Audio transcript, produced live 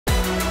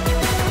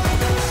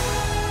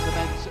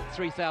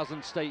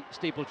3,000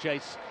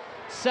 steeplechase,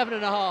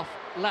 7.5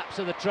 laps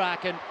of the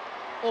track, and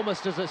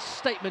almost as a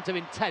statement of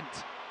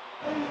intent.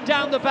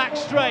 Down the back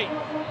straight,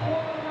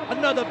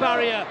 another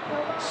barrier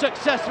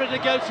successfully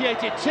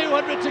negotiated,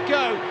 200 to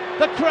go,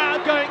 the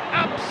crowd going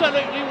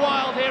absolutely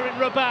wild here in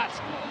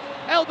Rabat.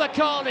 El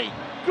Bakkali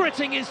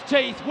gritting his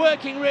teeth,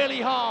 working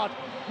really hard,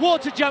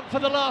 water jump for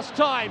the last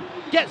time,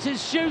 gets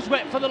his shoes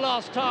wet for the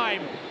last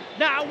time.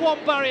 Now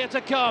one barrier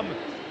to come.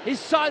 He's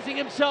sizing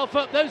himself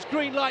up, those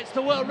green lights,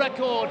 the world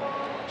record,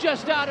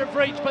 just out of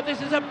reach, but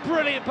this is a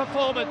brilliant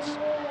performance.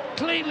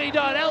 Cleanly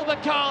done, El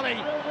Bakkali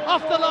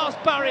off the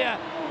last barrier.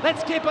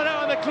 Let's keep an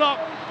eye on the clock.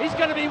 He's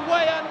going to be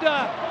way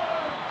under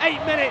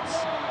 8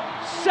 minutes,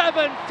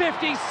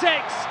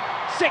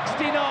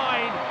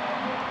 7:56.69.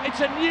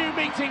 It's a new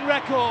meeting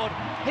record.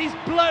 He's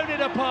blown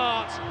it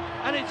apart,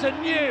 and it's a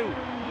new,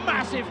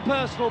 massive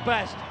personal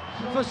best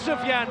for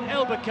Soufiane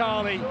El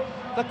Bakkali.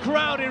 The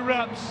crowd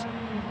erupts,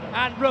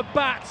 and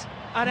Rabat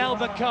and El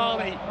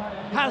Bakkali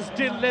has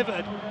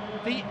delivered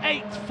the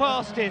 8th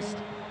fastest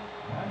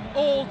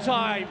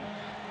all-time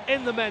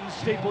in the men's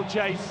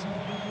steeplechase.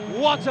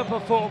 What a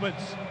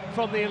performance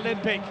from the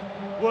Olympic,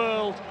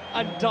 World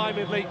and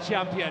Diamond League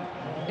champion.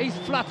 He's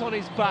flat on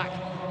his back,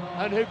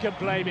 and who can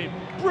blame him?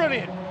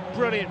 Brilliant,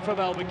 brilliant from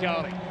El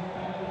Bakkali.